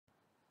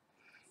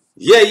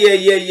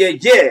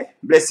Yeah.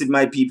 Blessed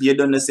my people. You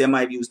don't know say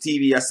my views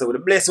TV. I saw the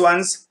blessed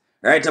ones.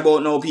 Right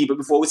about now, people.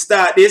 Before we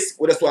start this,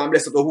 we just want to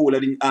bless up the whole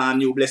of the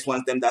new blessed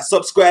ones, them that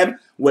subscribe.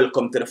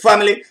 Welcome to the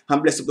family.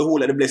 And bless up the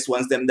whole of the blessed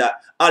ones, them that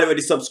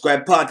already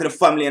subscribe, part of the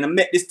family, and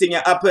make this thing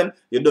happen.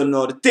 You don't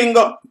know the thing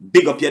up.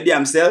 Big up your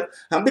damn self.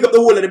 And big up the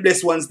whole of the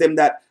blessed ones, them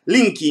that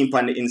link in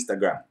on the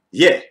Instagram.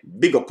 Yeah,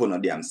 big up on your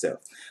damn self.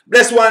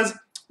 Blessed ones,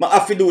 I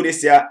have to do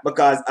this here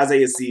because as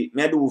I see,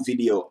 I do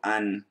video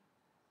and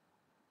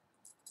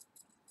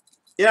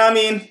you know what I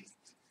mean?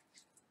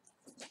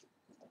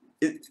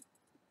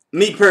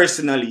 Me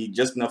personally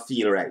just not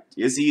feel right.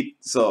 You see?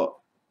 So,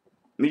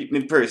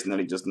 me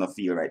personally just not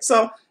feel right.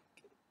 So,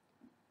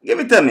 give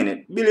it a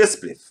minute. Build your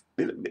spliff.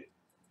 Build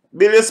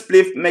your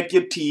spliff, make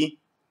your tea,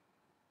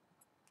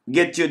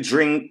 get your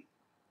drink,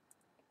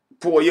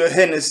 pour your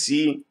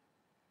Hennessy,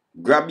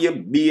 grab your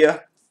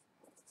beer,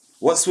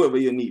 whatsoever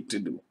you need to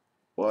do.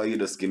 Or you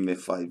just give me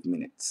 5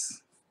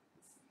 minutes.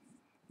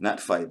 Not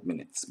 5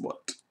 minutes,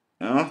 but,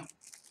 you know?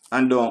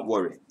 And don't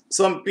worry.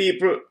 Some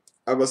people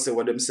are going to say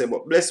what them say,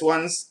 but blessed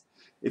ones,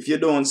 if you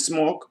don't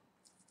smoke,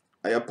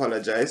 I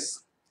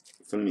apologize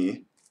for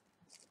me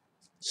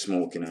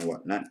smoking and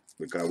whatnot,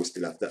 because we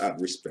still have to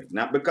have respect.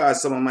 Not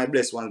because some of my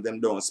blessed ones, them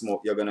don't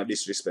smoke, you're going to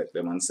disrespect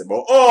them and say,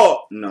 but,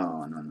 oh,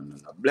 no.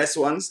 Blessed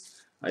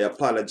ones, I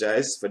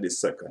apologize for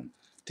this second.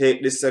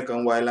 Take this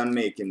second while I'm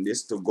making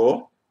this to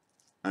go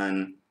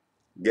and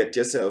get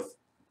yourself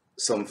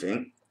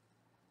something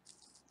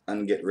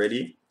and get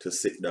ready to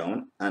sit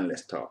down and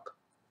let's talk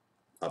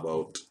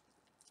about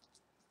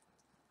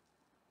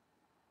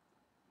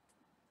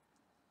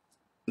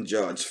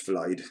George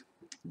Floyd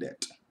death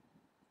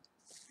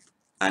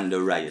and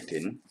the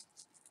rioting,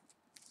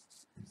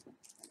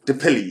 the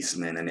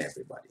policemen and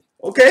everybody.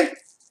 Okay?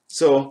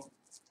 So,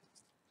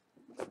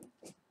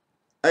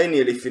 I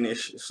nearly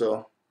finished.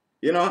 So,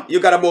 you know, you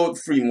got about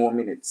 3 more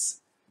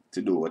minutes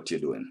to do what you're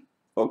doing.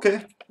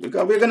 Okay?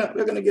 Because we're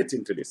gonna get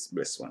into this,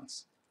 blessed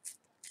ones.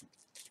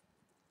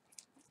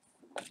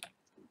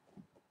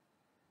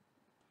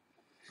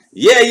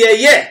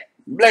 Yeah.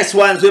 Blessed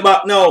ones, we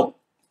back now.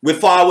 We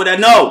forward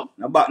and now.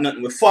 Not about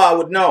nothing. We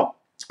forward now.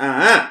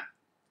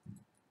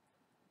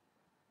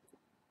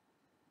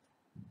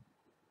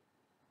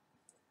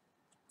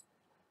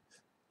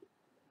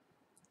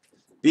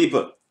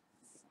 People,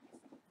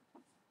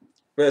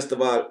 first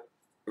of all,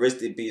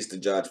 rest in peace to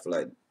George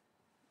Floyd.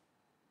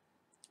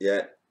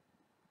 Yeah.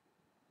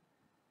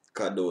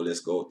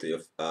 Condolences go to your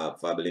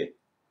family,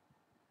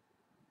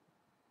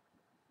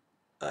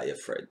 your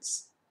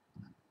friends.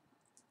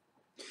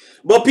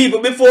 But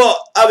people, before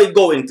I will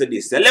go into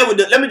this,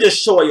 let me just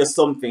show you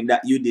something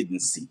that you didn't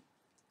see.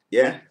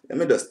 Yeah? Let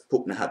me just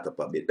put my hat up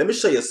a bit. Let me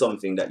show you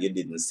something that you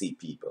didn't see,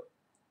 people.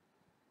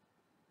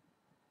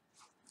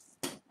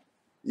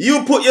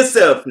 You put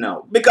yourself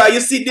now. Because you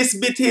see this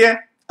bit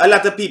here, a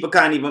lot of people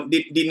can't even,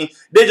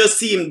 they just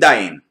see him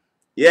dying.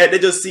 Yeah? They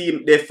just see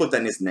him, their foot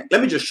on his neck.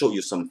 Let me just show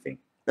you something.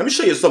 Let me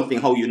show you something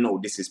how you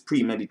know this is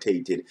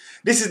premeditated.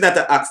 This is not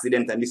an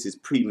accident and this is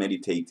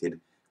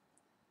premeditated.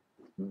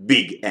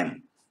 Big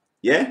M.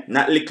 Yeah?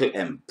 Not little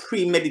m.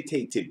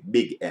 Premeditated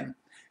big M.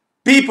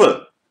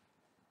 People,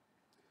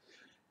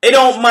 it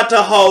don't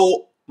matter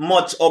how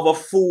much of a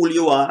fool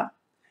you are.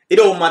 It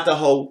don't matter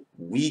how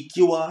weak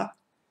you are.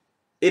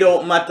 It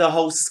don't matter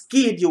how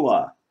scared you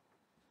are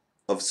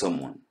of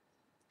someone.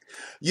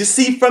 You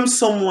see, from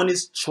someone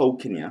is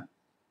choking you.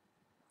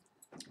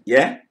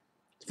 Yeah?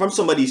 From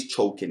somebody is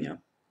choking you.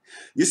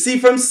 You see,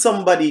 from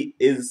somebody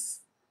is...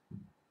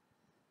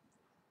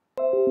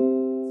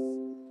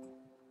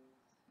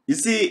 You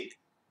see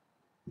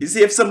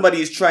if somebody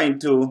is trying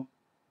to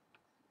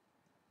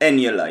end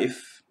your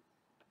life.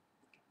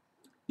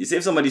 You see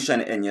if somebody is trying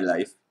to end your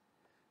life.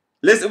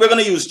 We're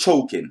going to use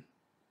choking.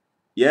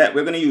 Yeah,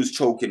 we're going to use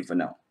choking for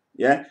now.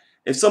 Yeah?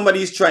 If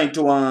somebody is trying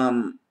to,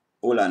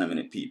 hold on a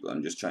minute, people.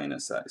 I'm just trying to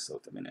sort this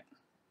out a minute.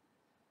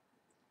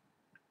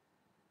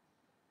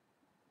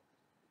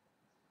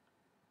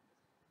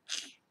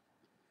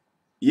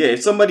 Yeah,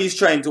 if somebody's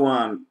trying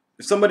to,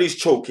 if somebody's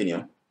choking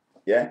you,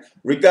 yeah,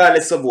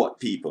 regardless of what,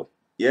 people,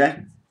 yeah,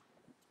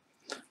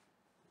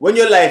 when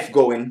your life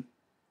going,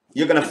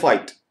 you're gonna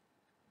fight.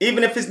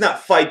 Even if it's not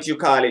fight, you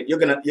call it, you're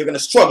gonna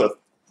struggle.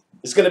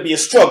 It's gonna be a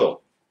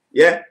struggle,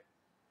 yeah.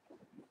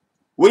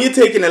 When you're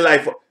taking a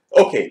life,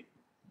 okay,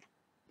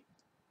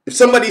 if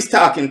somebody's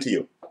talking to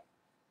you,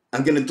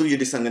 I'm gonna do you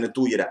this, I'm gonna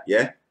do you that,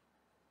 yeah.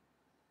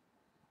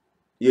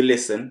 You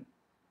listen,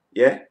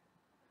 yeah,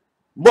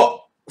 but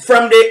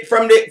from they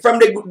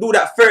do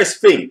that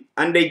first thing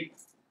and they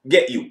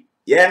get you,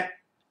 yeah,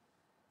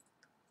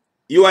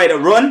 you either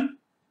run,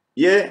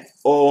 yeah,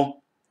 or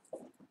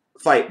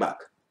fight back,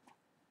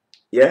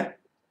 yeah.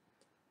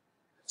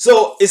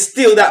 So it's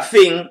still that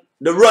thing.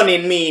 The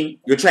running mean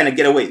you're trying to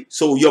get away,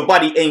 so your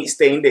body ain't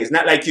staying there. It's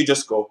not like you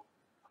just go,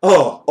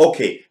 oh,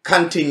 okay,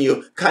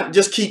 continue,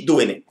 just keep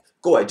doing it.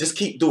 Go ahead, just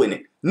keep doing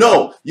it.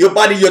 No, your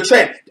body, you're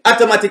trying,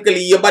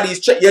 automatically your body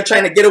is, you're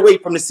trying to get away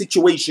from the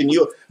situation.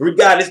 You,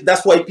 regardless,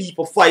 that's why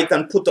people fight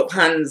and put up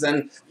hands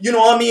and, you know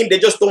what I mean? They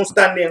just don't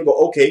stand there and go,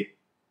 okay,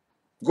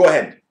 Go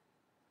ahead.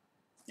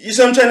 You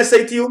see what I'm trying to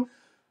say to you?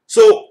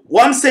 So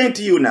what I'm saying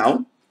to you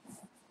now,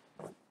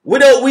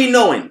 without we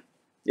knowing,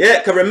 yeah,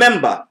 because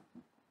remember,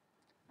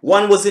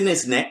 one was in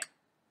his neck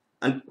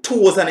and two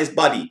was on his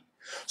body.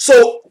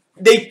 So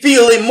they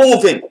feel him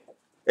moving.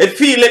 They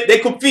feel it, they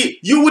could feel.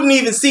 You wouldn't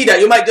even see that.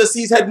 You might just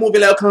see his head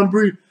moving like, I can't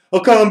breathe. I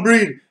can't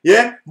breathe.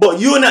 Yeah? But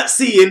you're not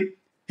seeing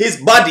his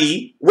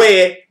body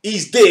where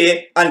he's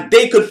there, and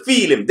they could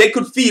feel him. They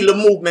could feel the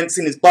movements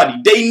in his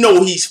body. They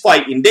know he's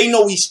fighting. They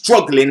know he's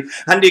struggling,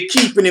 and they're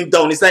keeping him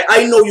down. It's like,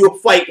 I know you're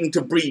fighting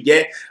to breathe,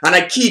 yeah? And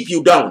I keep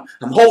you down.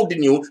 I'm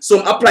holding you,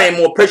 so I'm applying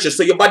more pressure,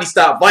 so your body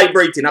start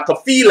vibrating. I can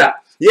feel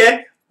that,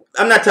 yeah?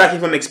 I'm not talking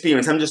from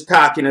experience. I'm just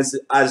talking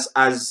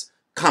as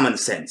common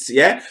sense,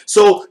 yeah?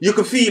 So you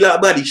can feel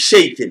that body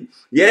shaking,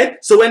 yeah?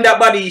 So when that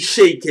body is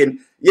shaking,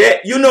 yeah,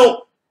 you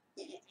know,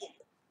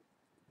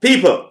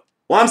 people,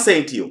 what I'm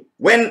saying to you,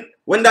 when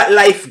that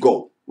life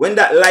go,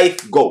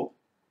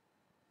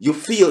 you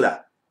feel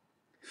that.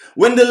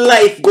 When the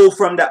life go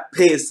from that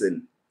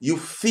person, you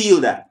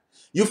feel that.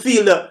 You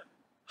feel the...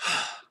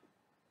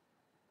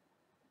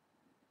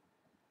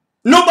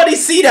 Nobody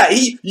see that.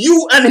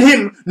 You and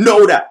him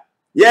know that.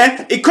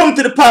 Yeah? It come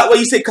to the part where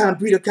you say, can't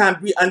breathe, I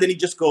can't breathe, and then he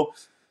just go...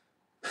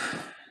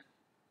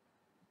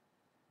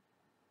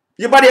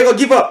 Your body will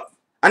give up.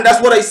 And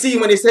that's what I see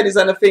when he said it's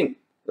on the thing.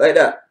 Like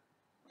that.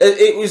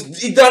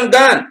 It done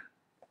gone.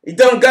 It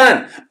done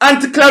gone.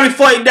 And to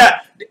clarify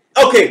that,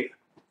 okay,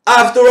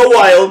 after a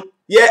while,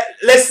 yeah,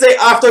 let's say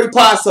after he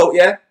passed out,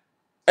 yeah,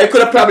 I could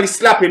have probably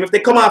slapped him. If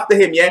they come after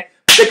him, yeah,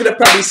 they could have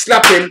probably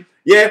slapped him,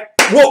 yeah.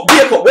 Whoa,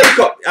 wake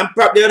up. And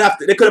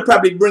they could have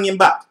probably bring him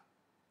back.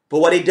 But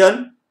what they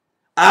done?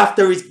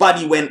 After his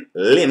body went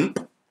limp,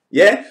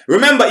 yeah.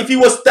 Remember, if he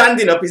was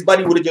standing up, his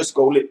body would have just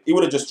go limp. He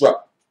would have just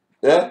dropped.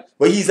 Yeah.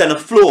 But he's on the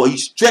floor,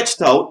 he's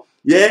stretched out.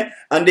 Yeah,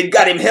 and they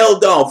got him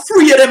held down.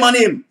 3 of them on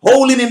him,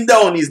 holding him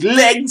down. His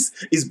legs,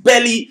 his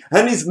belly,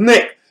 and his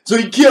neck. So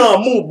he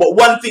can't move. But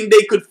one thing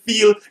they could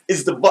feel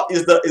is they could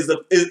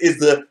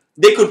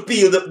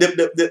feel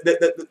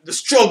the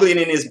struggling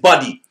in his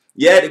body.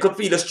 Yeah, they could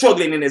feel the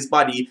struggling in his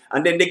body,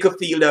 and then they could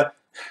feel the...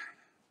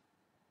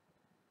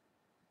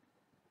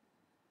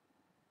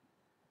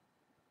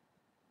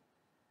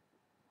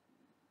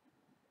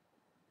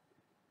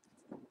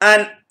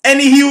 And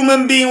any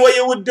human being, what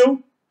you would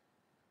do?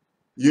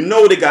 You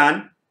know the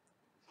gun.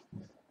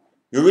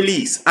 You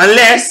release.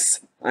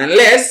 Unless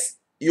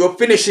you're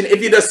finishing,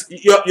 if you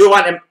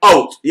want them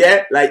out,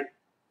 yeah? Like,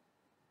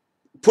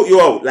 put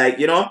you out, like,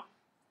 you know?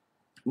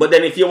 But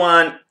then if you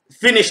want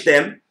finish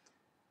them,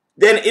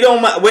 then it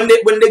don't matter. When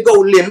they go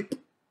limp,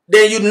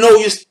 then you know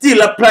you're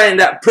still applying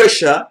that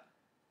pressure.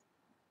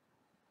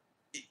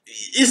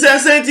 You see what I'm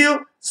saying to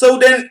you? So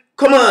then,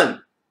 come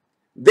on.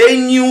 They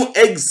knew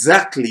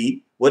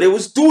exactly what they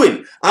was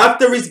doing.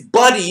 After his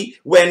body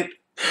went...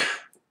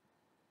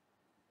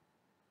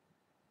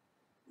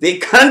 They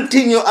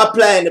continue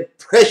applying the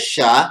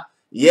pressure,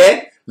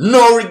 yeah?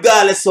 No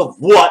regardless of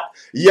what.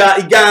 Yeah,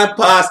 it gonna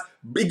pass,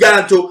 it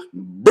gonna to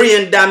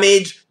brain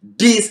damage,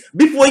 this.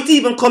 Before it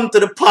even come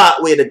to the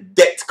part where the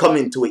death come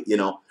into it, you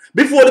know.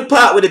 Before the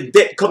part where the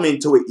death come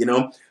into it, you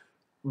know.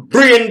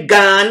 Brain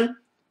gone.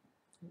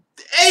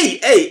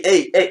 Hey.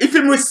 If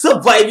him will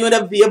survive, you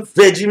would be a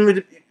virgin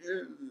with,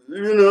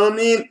 you know what I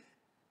mean?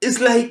 It's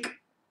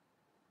like,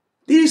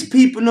 these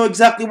people know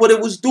exactly what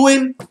it was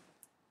doing.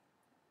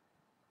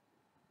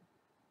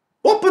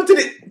 Open to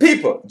the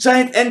people.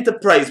 Giant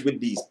enterprise with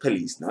these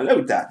police. Now, let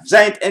me talk.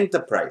 Giant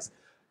enterprise.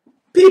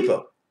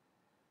 People,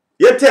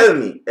 you tell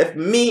me, if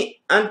me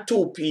and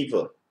 2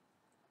 people,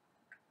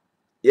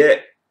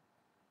 yeah,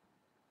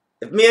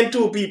 if me and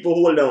 2 people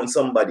hold down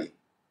somebody,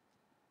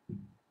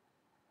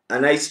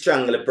 and I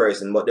strangle a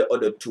person, but the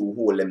other 2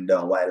 hold them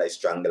down while I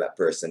strangle a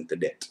person to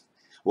death,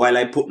 while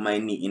I put my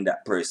knee in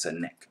that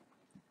person's neck,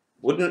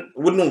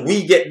 wouldn't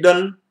we get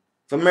done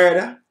for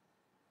murder?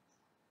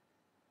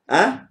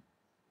 Huh?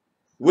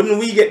 Wouldn't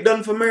we get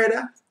done for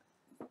murder?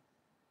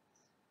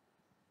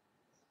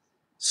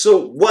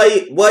 So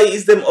why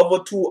is them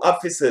other 2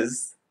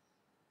 officers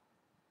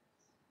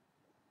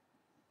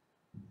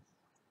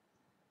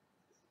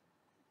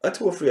a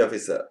 2 or 3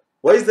 officer?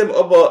 Why is them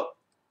other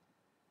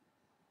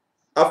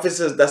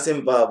officers that's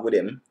involved with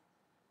him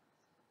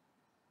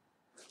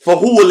for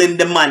holding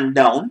the man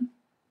down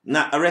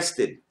not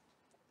arrested?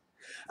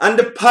 And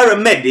the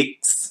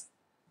paramedics,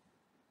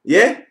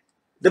 yeah,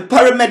 the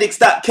paramedics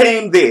that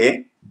came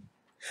there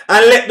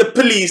and let the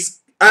police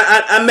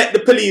and met the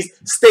police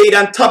stayed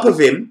on top of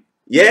him,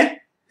 yeah,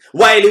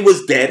 while he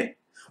was dead.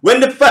 When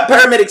the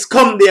paramedics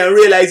come there and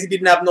realize he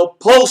didn't have no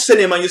pulse in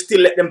him, and you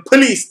still let them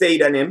police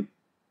stay on him,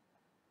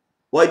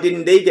 why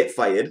didn't they get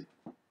fired?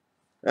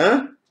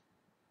 Huh?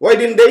 Why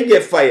didn't they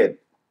get fired?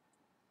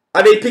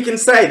 Are they picking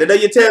sides?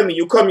 Then you tell me,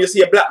 you come, you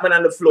see a black man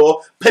on the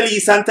floor,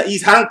 police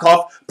he's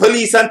handcuffed,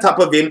 police on top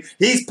of him,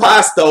 he's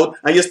passed out,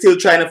 and you're still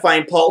trying to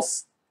find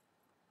pulse?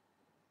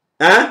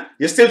 Huh?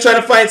 You're still trying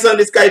to find some of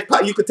this guy's...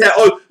 You could tell,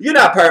 oh, you're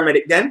not a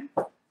paramedic then.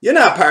 You're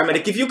not a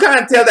paramedic. If you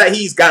can't tell that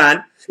he's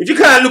gone, if you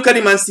can't look at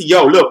him and see,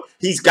 yo, look,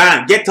 he's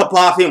gone. Get up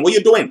off him. What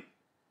you doing?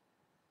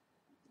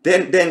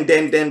 Then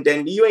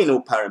you ain't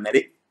no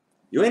paramedic.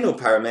 You ain't no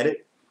paramedic.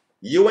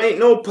 You ain't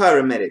no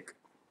paramedic.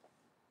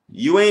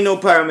 You ain't no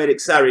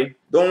paramedic. Sorry.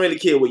 Don't really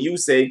care what you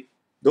say.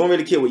 Don't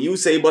really care what you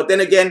say. But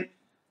then again,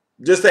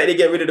 just like they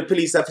get rid of the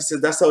police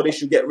officers, that's how they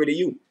should get rid of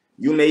you.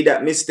 You made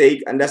that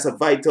mistake, and that's a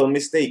vital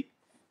mistake.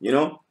 You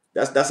know?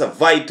 That's a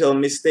vital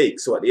mistake.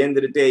 So at the end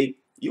of the day,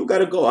 you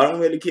gotta go. I don't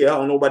really care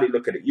how nobody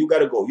look at it. You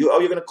gotta go.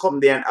 Are you gonna come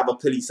there and have a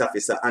police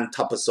officer on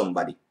top of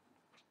somebody?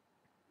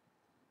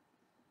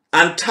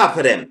 On top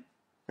of them.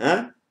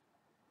 Huh?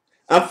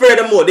 And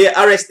furthermore, they're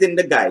arresting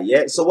the guy,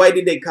 yeah? So why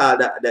did they call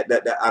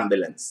the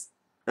ambulance?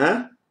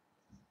 Huh?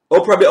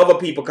 Or probably other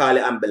people call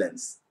it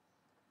ambulance.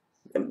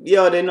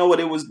 Yeah, they know what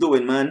they was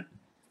doing, man.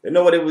 They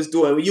know what they was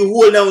doing. When you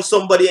hold down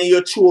somebody and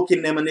you're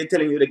choking them and they're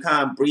telling you they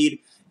can't breathe,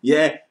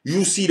 yeah,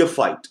 you see the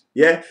fight,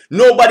 yeah?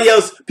 Nobody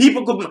else,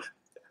 people could,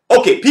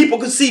 okay, people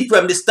could see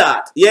from the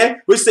start, yeah?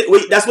 We say,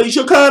 wait, that's why you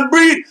should can't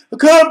breathe, I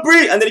can't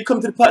breathe. And then you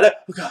come to the part like,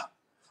 okay,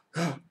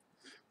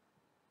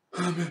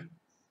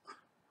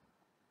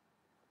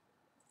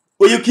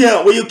 well, you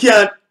can't.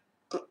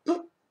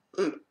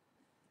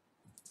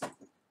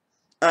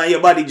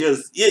 Your body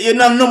just, you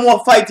know, no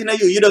more fighting at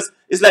you. You just,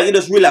 it's like you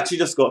just relax. You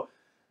just go.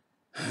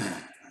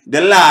 The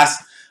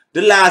last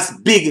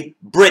big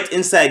breath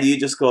inside you, you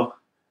just go.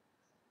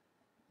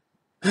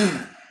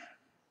 And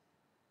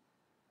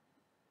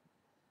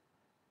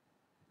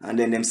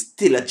then them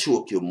still a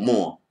choke you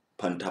more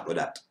on top of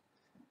that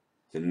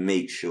to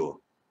make sure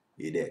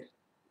you're dead.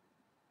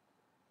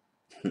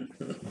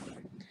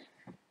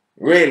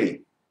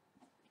 Really?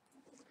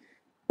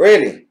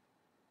 Really?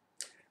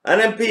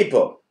 And then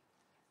people,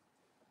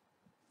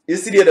 you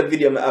see the other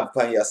video I have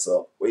on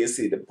yourself where you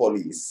see the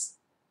police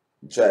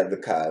drive the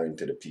car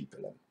into the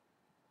people.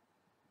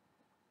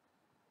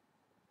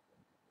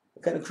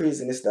 What kind of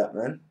craziness is that,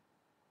 man?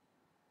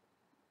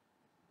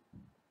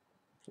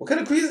 What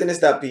kind of craziness is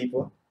that,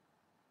 people?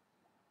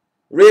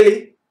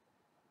 Really?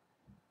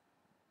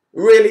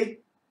 Really?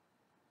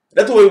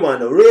 That's what we want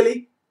to know.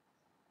 Really?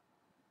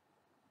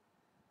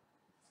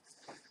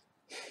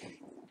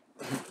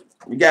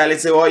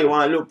 Regardless of how you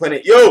want to look on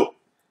it. Yo!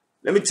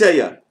 Let me tell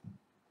you.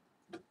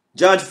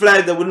 George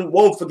Floyd, they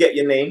won't forget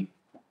your name.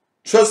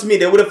 Trust me,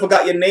 they would have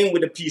forgot your name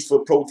with the peaceful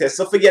protest.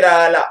 So forget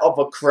all that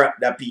other crap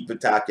that people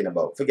talking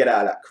about. Forget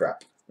all that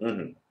crap.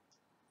 Forget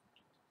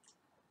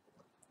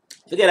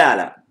all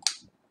that.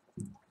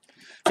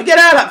 Forget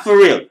all that for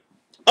real.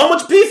 How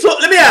much peaceful?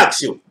 Let me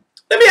ask you.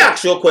 Let me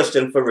ask you a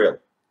question for real.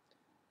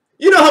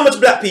 You know how much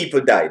black people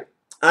died?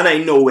 And I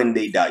know when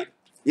they died.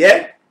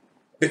 Yeah?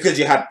 Because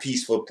you had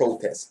peaceful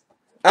protests.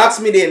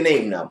 Ask me their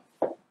name now.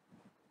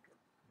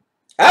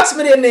 Ask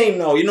me their name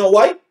now. You know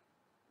why?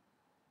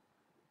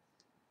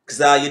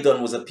 Because all you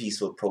done was a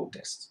peaceful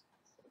protest.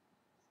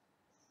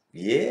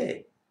 Yeah.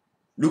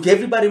 Look,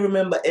 everybody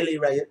remember LA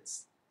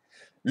riots.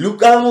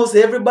 Look, almost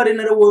everybody in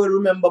the world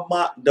remember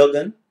Mark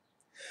Duggan.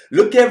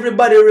 Look,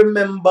 everybody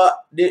remember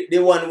the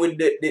one with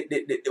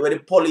where the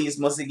police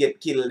must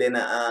get killed in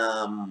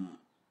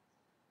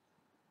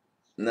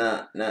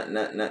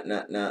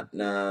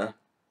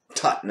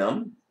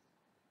Tottenham.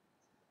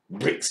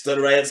 Brixton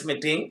riots, me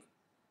think.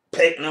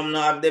 Peckham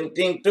now have them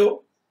thing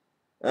too.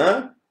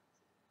 Huh?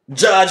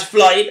 George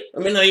Floyd, I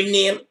mean know him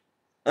name.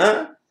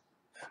 Huh?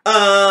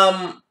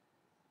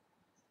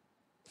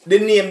 The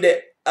name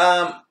that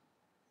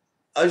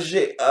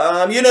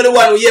you know the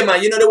one, yeah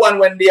man, you know the one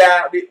when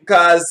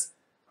because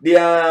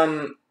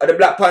the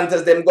Black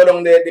Panthers them go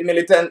down the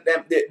militant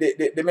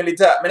the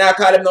militant. I not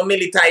call them no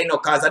militant, you know,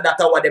 cause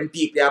that's what them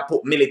people they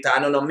put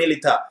militant, no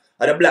militant,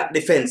 or the Black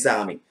Defense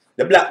Army.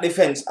 The Black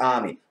Defense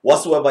Army,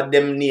 whatsoever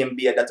them name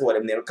be, that's what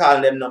them name.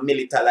 Call them no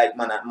military like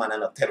man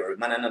and no terror.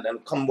 Man and them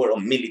come out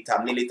of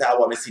military. Military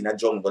what me see in a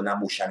jungle, na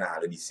bush and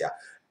all of this year.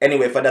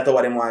 Anyway, for that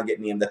what them want to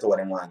get named, that's what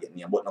them want to get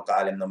named. But no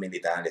call them no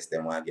military unless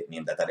them want to get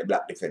named. That are the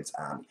Black Defense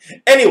Army.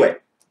 Anyway,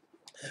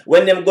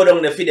 when them go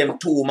down there for them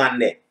two man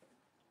there,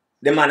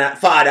 the man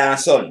father and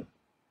son.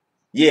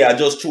 Yeah, I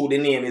just threw the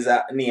name is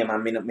a name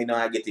and me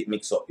don't get it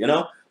mixed up, you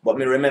know? But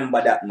me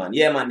remember that man.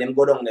 Yeah, man, them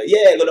go down there.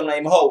 Yeah, go down to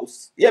him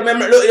house. Yeah,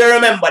 look, you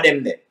remember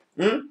them there.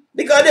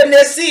 Because them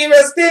they're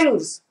serious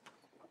things.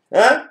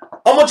 Huh?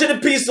 How much of the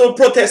peaceful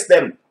protest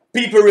them?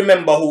 People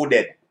remember who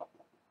dead.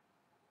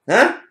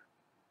 Huh?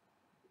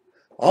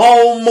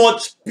 How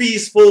much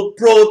peaceful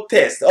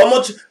protest? How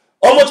much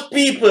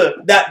people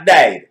that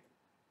died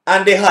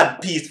and they had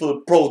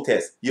peaceful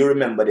protest? You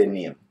remember the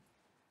name.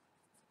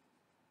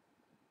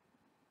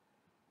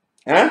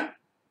 Huh?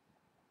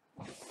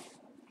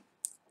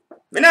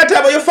 We're not talking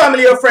about your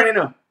family, your friend, you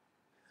know.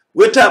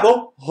 We're talking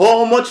about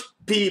how much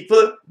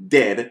people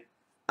dead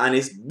and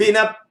it's been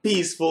a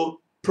peaceful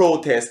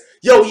protest.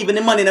 Yo, even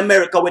the man in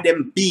America with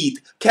them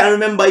beat. Can't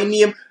remember his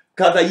name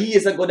because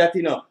years ago that,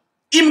 you know.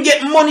 Him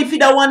get money for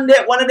that one day.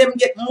 One of them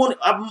get money.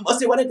 I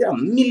say, what they get $1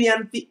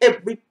 million for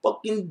every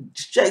fucking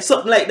strike.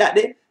 Something like that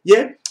there.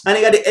 Yeah? And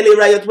they got the LA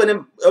riots when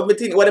them,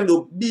 what them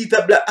do, beat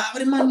a black.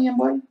 What the man name,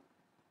 boy?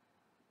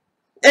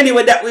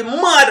 Anyway, that we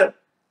mad.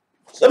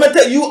 So me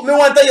tell you, me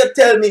want you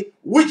tell me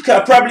which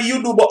car probably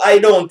you do, but I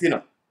don't, you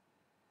know.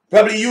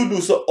 Probably you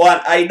do so, or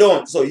I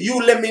don't. So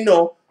you let me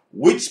know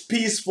which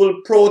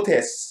peaceful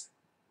protest,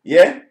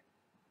 yeah?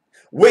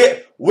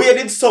 Where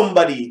did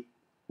somebody,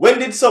 when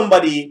did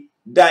somebody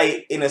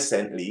die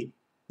innocently,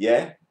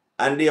 yeah?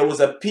 And there was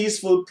a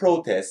peaceful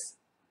protest,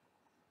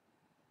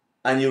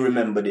 and you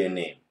remember their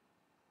name.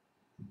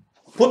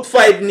 Put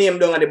 5 names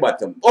down at the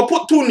bottom, or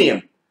put 2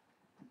 names.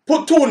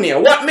 Put 2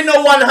 names. What me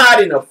know one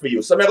hard enough for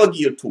you, so I'm gonna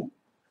give you 2.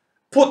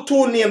 Put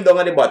 2 names down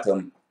at the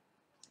bottom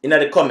in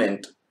the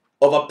comment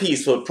of a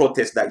peaceful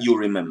protest that you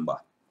remember.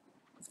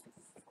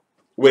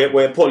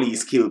 Where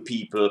police kill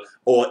people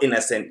or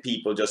innocent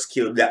people just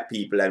kill black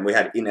people, and we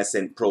had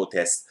innocent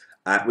protests.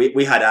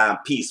 We had a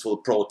peaceful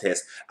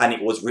protest and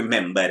it was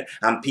remembered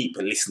and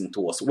people listened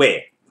to us.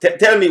 Where?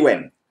 Tell me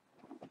when.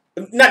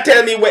 Not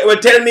tell me where. Well,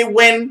 tell me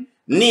when.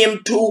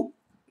 Name 2.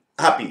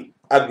 Happy.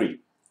 Agree.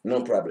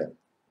 No problem.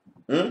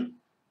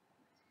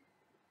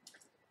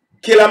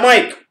 Killer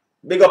Mike.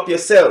 Big up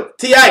yourself.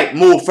 T.I.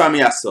 Move from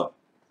here, sir.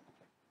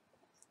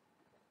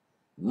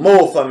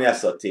 Move from here,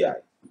 sir, T.I.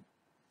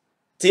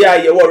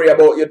 T.I. you worry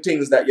about your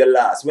things that you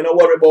lost. We don't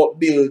worry about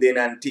building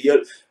and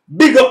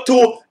big up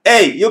to,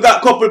 hey, you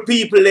got a couple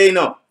people there, you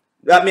know.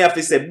 That me have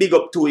to say big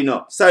up to, you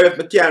know. Sorry if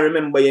I can't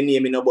remember your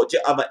name, you know, but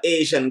you have an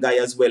Asian guy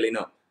as well, you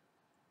know.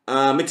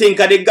 I think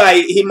of the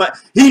guy, he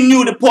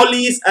knew the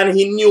police and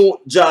he knew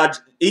George.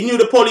 He knew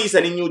the police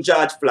and he knew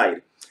George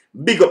Floyd.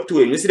 Big up to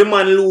him. You see the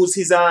man lose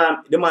his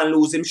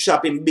his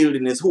shop in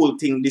building, his whole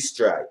thing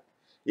destroyed.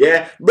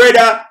 Yeah?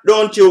 Brother,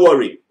 don't you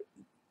worry.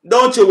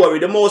 Don't you worry.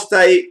 The most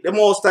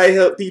I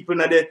help people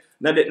in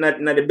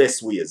the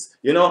best ways.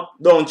 You know?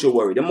 Don't you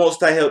worry. The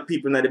most I help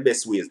people in the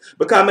best ways.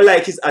 Because I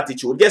like his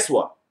attitude. Guess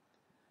what?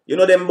 You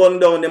know them burn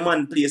down the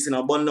man place, you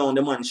know, burn down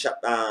the man shop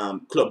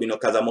club, you know,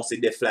 because I must say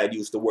the Floyd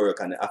used to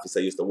work and the officer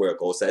used to work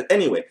outside.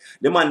 Anyway,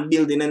 the man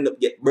building end up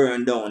get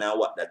burned down and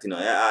what that, you know,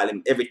 all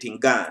him, everything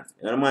gone.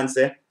 You know what the man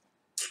say?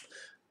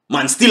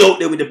 Man still out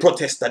there with the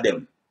protester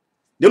them.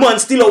 The man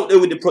still out there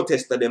with the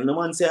protester them. The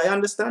man say, I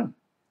understand.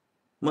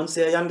 Man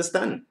say, I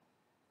understand.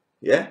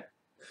 Yeah?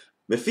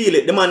 Me feel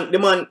it. The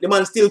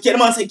man still can't.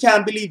 The man say,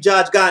 can't believe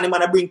George gone. The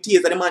man bring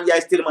tears and the man, yeah,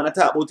 still the man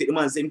talk about it. The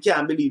man say,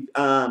 can't believe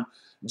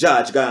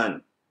George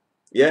gone.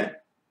 Yeah?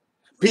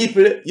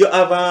 People, you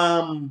have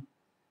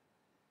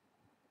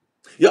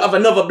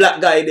another black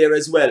guy there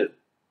as well.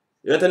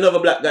 You have another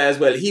black guy as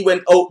well. He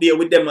went out there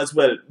with them as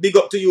well. Big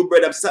up to you,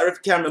 brother. I'm sorry if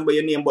I can't remember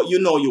your name, but you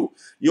know you.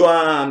 You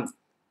I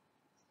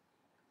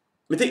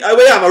think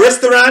we have a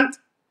restaurant.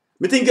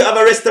 I think you have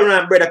a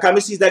restaurant, brother. Cause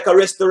me see it's like a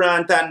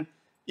restaurant and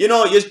you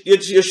know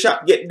your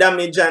shop get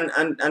damaged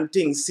and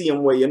things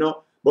same way, you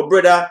know. But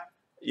brother,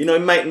 you know,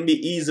 it mightn't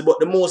be easy, but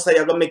the most I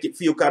gonna make it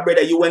feel, cause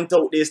brother, you went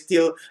out there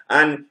still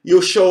and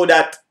you show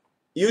that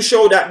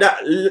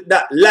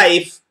that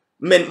life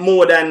meant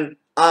more than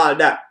all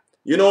that.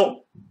 You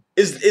know,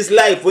 it's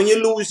life. When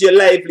you lose your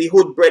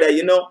livelihood, brother,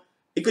 you know,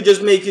 it could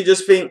just make you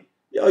just think,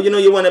 yo, you know,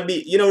 you wanna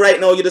be, you know, right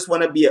now you just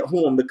wanna be at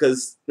home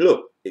because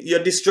look,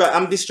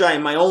 I'm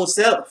destroying my own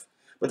self.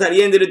 But at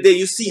the end of the day,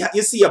 you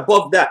see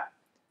above that.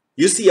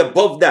 You see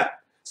above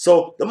that.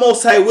 So the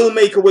Most High will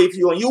make a way for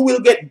you, and you will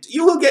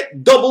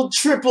get double,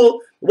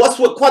 triple,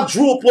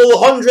 quadruple,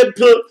 100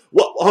 plus,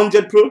 what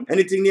 100 plus?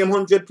 Anything name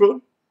 100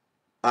 plus?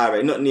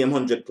 Alright, not name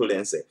 100 plus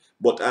then say.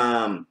 But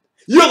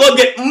you're gonna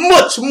get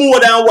much more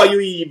than what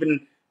you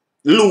even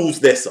lose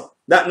this.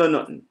 That no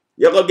nothing.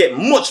 You're gonna get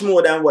much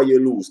more than what you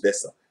lose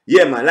this.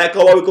 Yeah man, like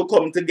how we could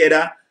come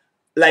together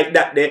like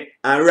that there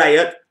and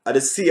riot at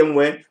the same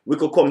way we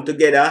could come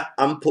together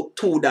and put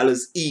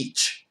 $2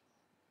 each.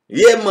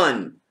 Yeah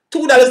man.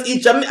 $2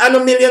 each. I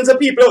know millions of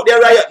people out there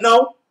riot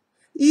now.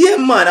 Yeah,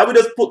 man. I will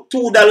just put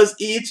 $2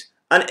 each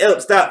and help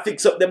start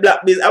fix up the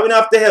black business. I will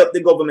not have to help the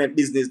government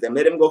business them.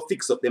 Let them go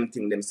fix up them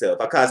thing themselves.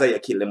 Because I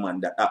kill them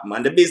man that up,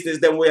 man. The business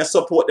them where you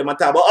support them and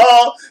talk about,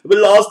 oh, we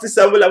lost this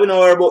and we don't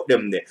worry about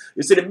them there.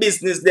 You see the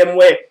business them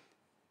where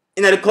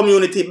in the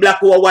community,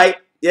 black or white,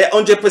 yeah,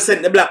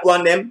 100% the black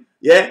one them.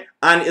 Yeah,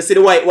 and you see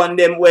the white one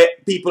them where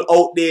people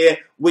out there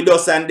with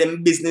us and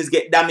them business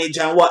get damaged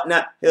and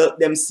whatnot, help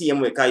them same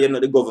way, because you know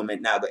the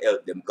government now go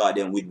help them, because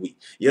them with we.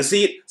 You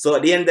see it? So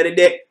at the end of the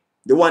day,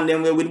 the one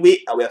them with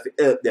we, and we have to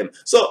help them.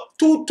 So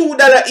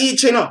 $2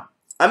 each, you know.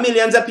 And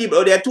millions of people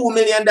out there, 2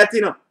 million that,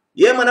 you know.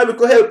 Yeah man, and we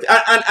could help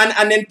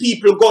and then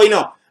people go, you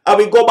know, and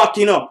we go back,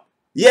 you know.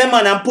 Yeah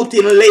man, and put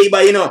in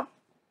labor, you know.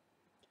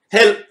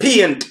 Help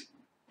paint,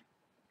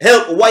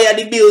 help wire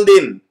the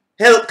building,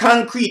 help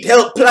concrete,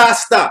 help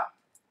plaster.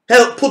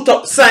 Help put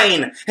up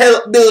sign.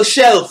 Help build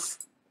shelf.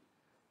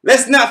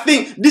 Let's not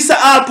think. This is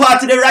all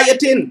part of the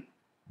rioting.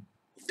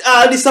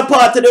 All this is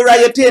part of the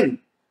rioting.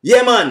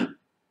 Yeah, man.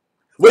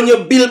 When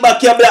you build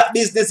back your black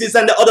businesses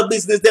and the other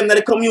business, them in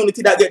the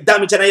community that get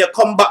damaged and you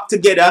come back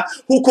together,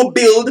 who could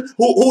build,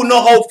 who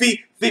know how to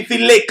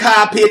lay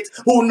carpet,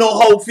 who know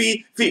how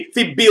to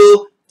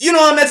build. You know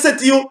what I'm saying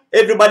to you?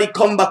 Everybody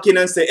come back in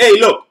and say, hey,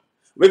 look,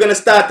 we're going to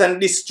start on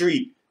this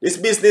street. This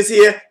business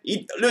here,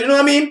 you know what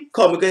I mean?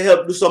 Come, we can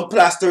help do some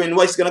plastering,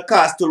 what it's going to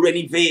cost to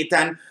renovate,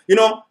 and, you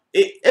know,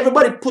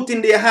 everybody put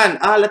in their hand,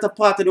 all that a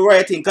part of the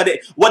right thing.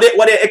 Because what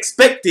they're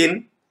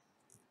expecting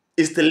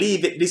is to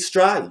leave it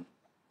destroyed.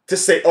 To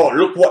say, oh,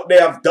 look what they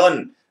have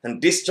done,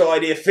 and destroy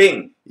their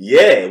thing.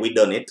 Yeah, we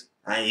done it.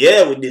 And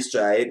yeah, we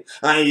destroy it.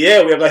 And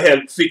yeah, we're going to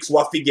help fix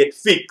what we get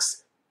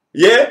fixed.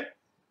 Yeah?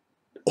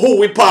 Who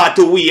we part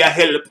to we a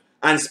help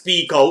and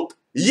speak out.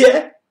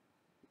 Yeah?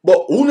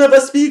 But who never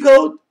speak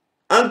out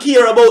and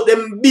care about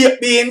them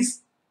baked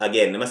beans?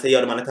 Again, I must say,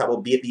 you're the man that talk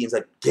about baked beans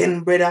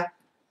again, brother.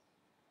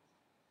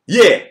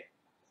 Yeah.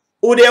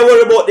 Who they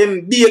worry about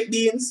them baked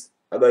beans?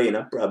 I got, you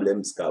know,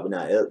 problems because we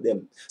not help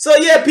them. So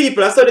yeah,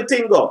 people, that's how the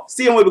thing go.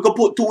 Same way we could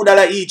put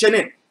 $2 each in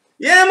it.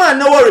 Yeah, man,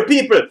 no worry,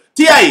 people.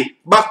 T.I.,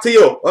 back to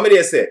you. What me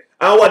they say?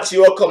 And watch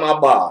you come a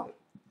ball.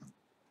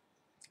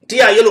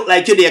 T.I., you look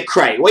like you there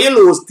cry. Why you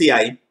lose,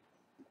 T.I.?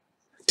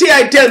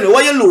 T.I., tell me,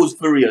 why you lose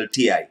for real,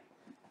 T.I.?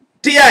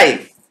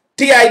 T.I.,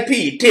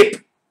 T.I.P., tip.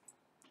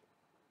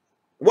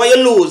 Why you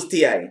lose,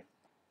 T.I.?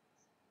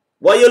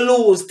 Why you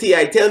lose,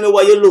 T.I.? Tell me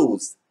why you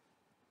lose.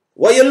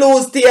 Why you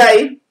lose,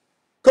 T.I.?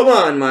 Come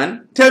on,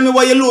 man. Tell me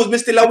why you lose. Me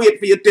still a wait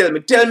for you tell me.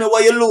 Tell me why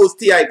you lose,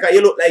 T.I. Because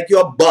you look like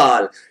you're a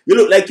ball. You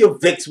look like you're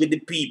vexed with the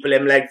people.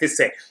 I'm like to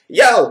say,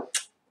 yo.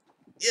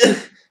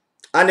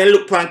 And then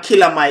look for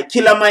Killer Mike.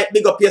 Killer Mike,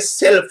 big up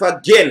yourself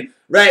again.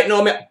 Right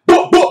now, me,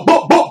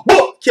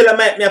 Killer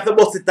Mike, me have to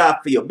bust it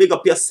off for you. Big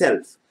up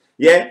yourself.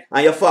 Yeah?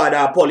 And your father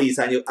are police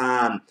and you,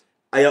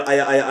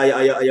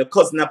 your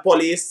cousin are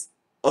police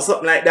or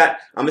something like that.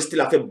 And we still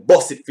have to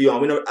bust it for you.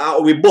 And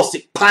we bust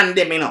it pan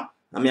them, you know.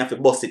 And we have to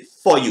bust it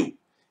for you.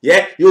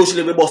 Yeah?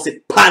 Usually we bust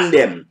it pan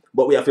them.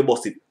 But we have to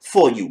bust it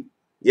for you.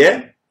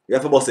 Yeah? We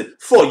have to bust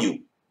it for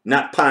you.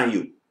 Not pan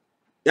you.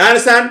 You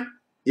understand?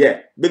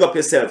 Yeah. Big up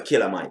yourself,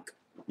 Killer Mike.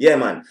 Yeah,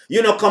 man.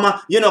 You know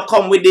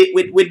come with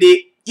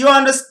the you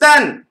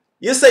understand?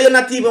 You say you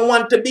not even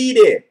want to be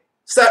there.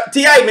 So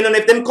T.I., me don't know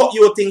if them cut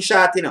your thing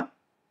short, you know.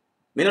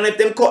 Me don't know if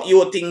them cut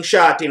your thing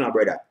short, you know,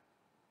 brother.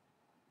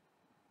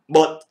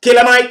 But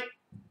Killer Mike,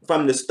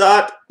 from the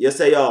start, you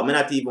say, yo, me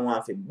not even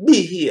want to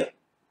be here.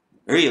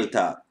 Real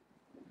talk.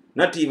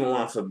 Not even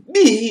want to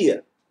be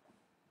here.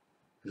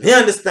 Me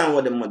understand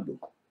what them want to do.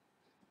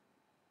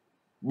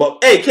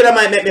 But hey, Killer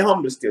Mike make me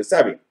humble still,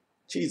 sorry.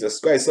 Jesus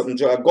Christ, something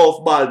a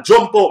golf ball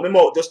jump out my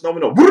mouth just now, me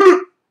know.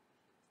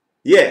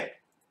 Yeah.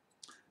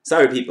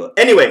 Sorry, people.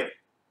 Anyway,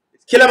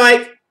 Killer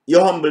Mike, you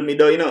humble me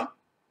though, you know.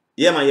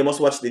 Yeah, man, you must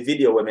watch the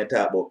video where me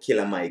talk about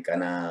Killer Mike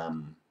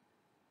and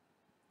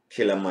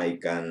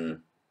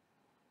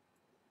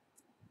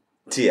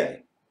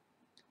T.I.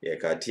 Yeah,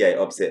 because T.I.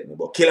 upset me.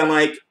 But Killer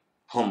Mike,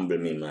 humble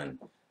me, man.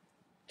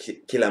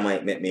 Killer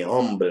Mike make me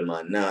humble,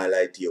 man. Nah, I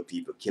lie to you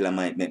people. Killer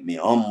Mike make me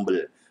humble.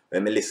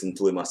 When me listen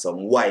to him as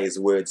some wise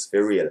words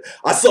for real.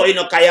 I saw you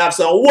know, cause you have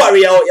some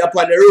warrior out here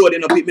upon the road, you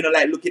know, people don't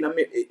like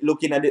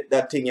looking at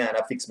that thing here and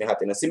that fix me hat.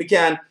 You know. See me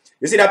can.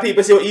 You see that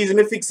people say how easy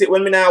me fix it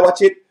when me now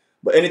watch it.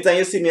 But anytime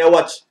you see me I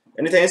watch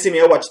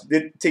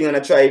the thing and I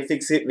try to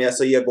fix it, me I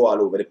saw you go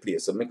all over the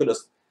place. So me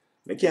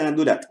can't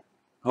do that.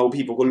 How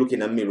people go look in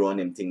the mirror and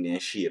them thing they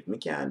shape. Me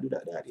can't do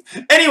that, daddy.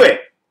 Anyway,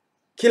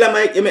 Killer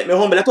Mike, you make me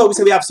humble. That's why we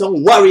say we have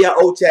some warrior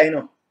out here, you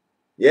know.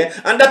 Yeah,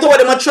 and that's what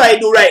them try to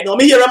do right now.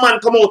 Me hear a man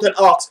come out and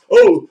ask,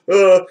 oh,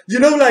 you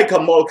know like a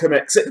Malcolm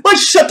X. But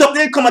shut up,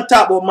 they come and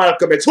talk about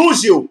Malcolm X.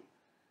 Who's you?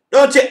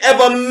 Don't you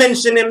ever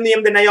mention him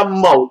name in your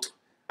mouth.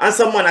 And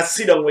someone I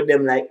sit down with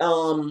them like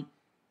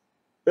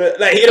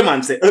hear the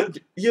man say,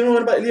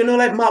 you know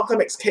like Malcolm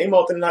X came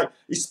out and like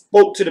he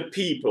spoke to the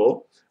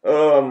people.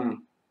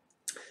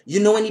 You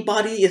know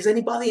anybody? Is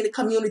anybody in the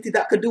community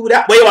that could do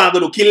that? What you want to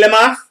do? Kill them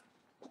off?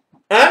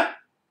 Huh?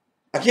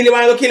 I kill him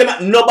and I go kill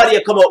him. Nobody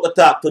come out to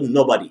talk to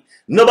nobody.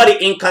 Nobody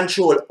in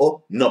control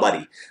of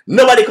nobody.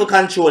 Nobody can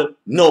control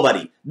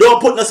nobody. Don't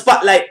put no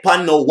spotlight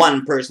on no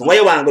one person. What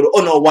you want to do?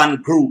 Oh, no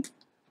one group.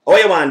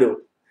 What you want to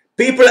do?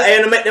 People are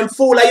going to make them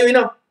fool of you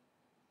know.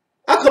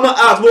 I come and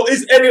ask, well,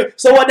 is any...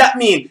 So what that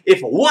mean?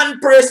 If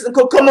one person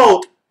could come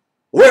out,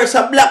 where's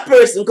a black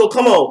person could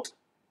come out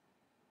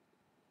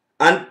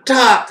and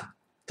talk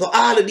to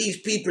all of these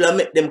people and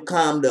make them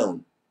calm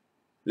down.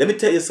 Let me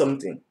tell you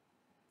something.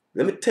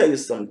 Let me tell you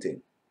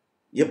something.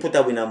 You put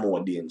her in a more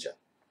danger.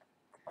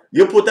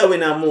 You put her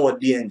in a more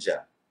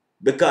danger.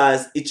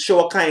 Because it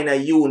show a kind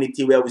of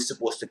unity where we're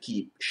supposed to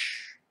keep.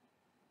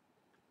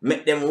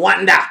 Make them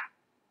wonder.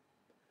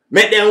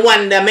 Make them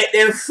wonder. Make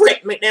them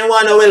fret. Make them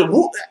wonder,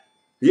 well,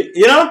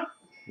 you know?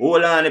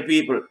 Hold on, the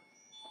people.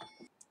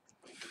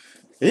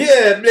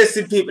 Yeah,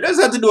 blessed people.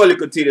 That's have to do a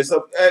little thing.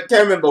 So I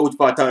can't remember which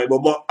part I'm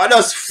about, but I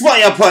just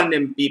fire upon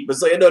them people.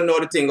 So you don't know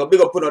the thing. Go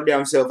big up put on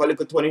themselves. A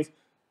little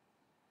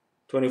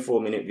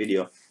 24-minute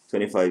video,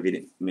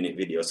 25-minute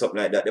video,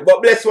 something like that.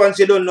 But bless once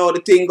you don't know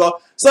the thing go.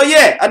 So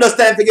yeah, I just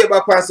time to get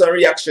back on some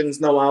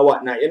reactions now and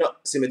whatnot. You know,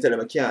 see me tell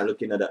them I can't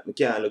look into that. I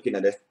can't look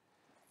into the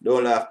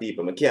don't laugh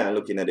people, I can't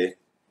look into the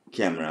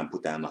camera and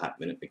put on my hat.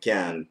 I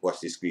can't watch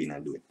the screen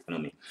and do it. You know what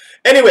I mean?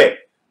 Anyway.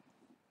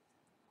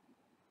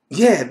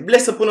 Yeah,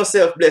 bless upon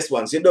yourself, bless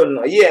ones. You don't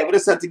know. Yeah, we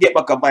just have to get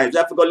back a vibes. You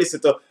have to go listen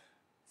to,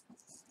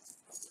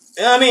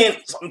 you know what I mean?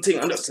 Something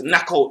and just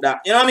knock out that.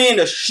 You know what I mean?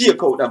 Just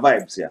shake out the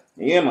vibes, yeah.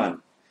 Yeah, man.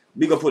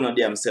 Big up on your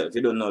damn self.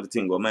 You don't know the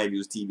thing about my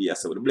views TV.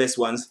 So the blessed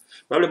ones,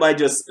 probably by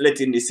just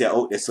letting this here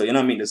out there. So you know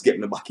what I mean? Just get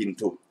me back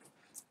into. You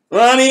know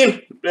what I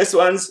mean? Blessed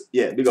ones,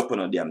 yeah, big up on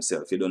your damn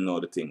self. You don't know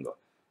the thing, go.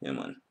 Yeah,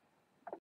 man.